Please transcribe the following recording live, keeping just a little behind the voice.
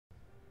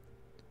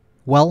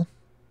Well,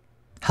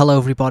 hello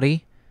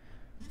everybody.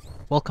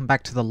 Welcome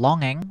back to The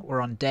Longing. We're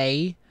on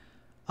day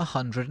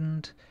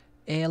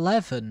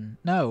 111.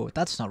 No,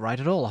 that's not right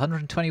at all.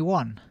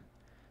 121.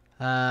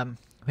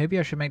 Maybe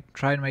I should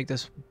try and make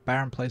this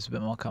barren place a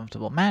bit more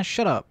comfortable. Man,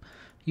 shut up.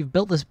 You've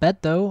built this bed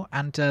though,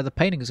 and the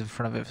painting's in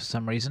front of it for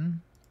some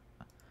reason.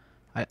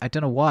 I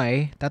don't know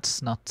why.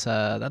 That's not,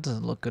 that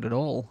doesn't look good at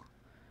all.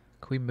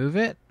 Can we move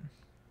it?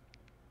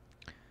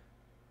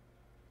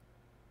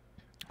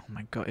 Oh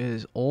my god, it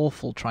is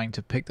awful trying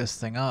to pick this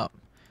thing up.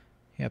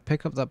 Yeah,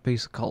 pick up that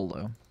piece of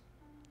coal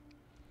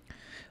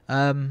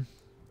though.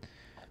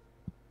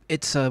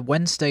 It's a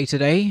Wednesday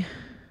today.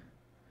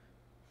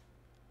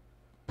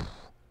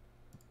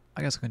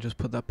 I guess I can just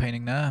put that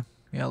painting there.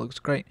 Yeah, it looks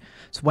great.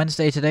 It's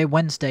Wednesday today,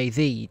 Wednesday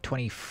the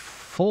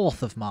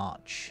 24th of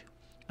March.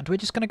 And we're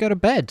just going to go to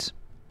bed. See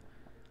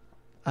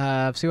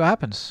what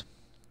happens.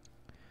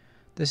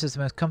 This is the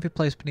most comfy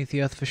place beneath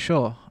the earth for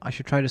sure. I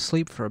should try to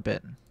sleep for a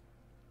bit.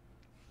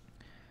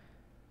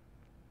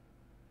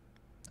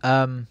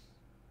 I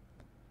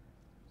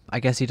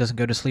guess he doesn't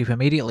go to sleep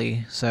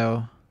immediately,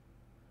 so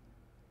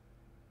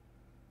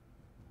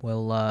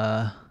we'll,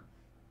 I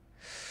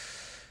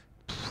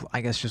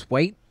guess just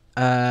wait.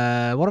 What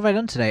have I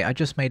done today? I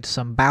just made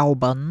some bao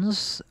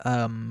buns,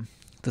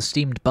 the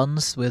steamed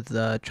buns with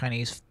the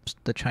Chinese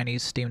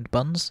steamed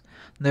buns.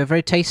 They're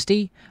very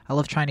tasty. I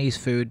love Chinese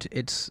food.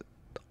 It's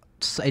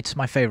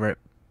my favorite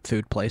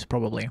food place,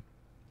 probably.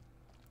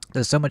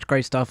 There's so much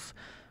great stuff.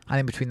 I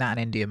think between that and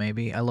India,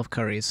 maybe. I love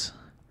curries.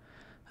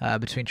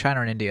 Between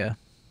China and India,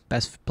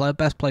 best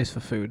place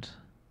for food.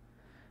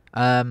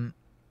 It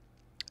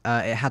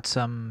had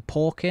some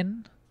pork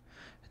in.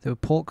 They were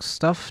pork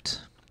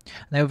stuffed.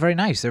 And they were very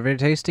nice. They were very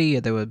tasty.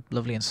 They were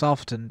lovely and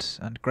soft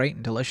and great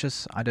and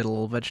delicious. I did a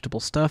little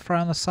vegetable stir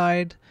fry on the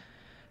side.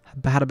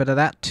 Had a bit of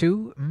that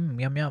too.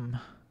 Yum yum.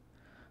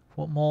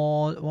 What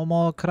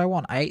more could I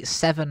want? I ate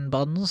 7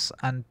 buns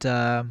and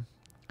now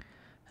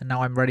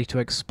I'm ready to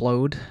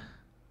explode.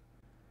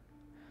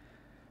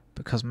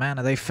 Because, man,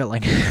 are they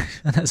filling.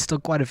 And there's still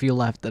quite a few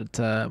left that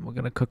we're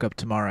going to cook up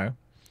tomorrow.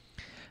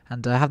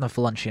 And have them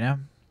for lunch, you know?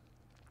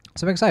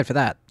 So I'm excited for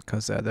that,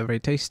 because they're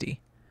very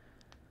tasty.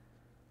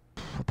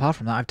 Apart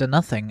from that, I've done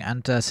nothing.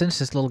 And since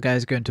this little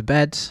guy's going to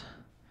bed,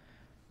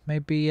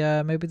 maybe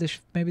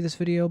this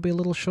video will be a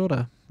little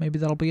shorter. Maybe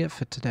that'll be it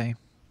for today.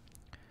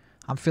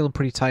 I'm feeling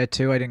pretty tired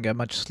too. I didn't get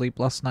much sleep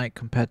last night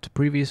compared to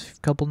previous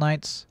couple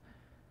nights.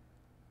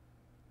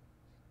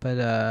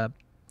 But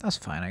that's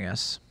fine, I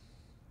guess.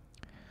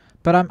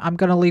 But I'm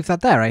going to leave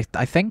that there, I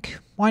think.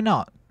 Why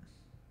not?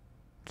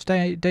 It's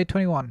day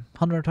 21,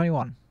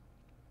 121.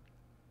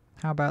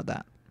 How about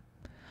that?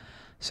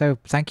 So,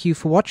 thank you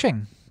for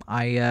watching.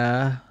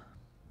 Thanks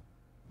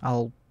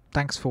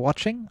for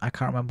watching. I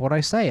can't remember what I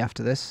say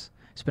after this.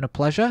 It's been a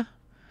pleasure.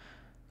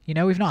 You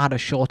know, we've not had a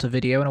shorter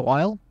video in a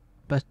while,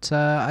 but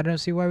I don't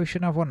see why we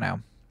shouldn't have one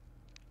now.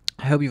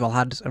 I hope you've all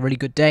had a really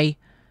good day,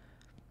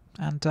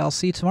 and I'll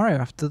see you tomorrow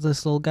after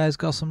this little guy's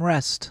got some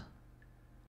rest.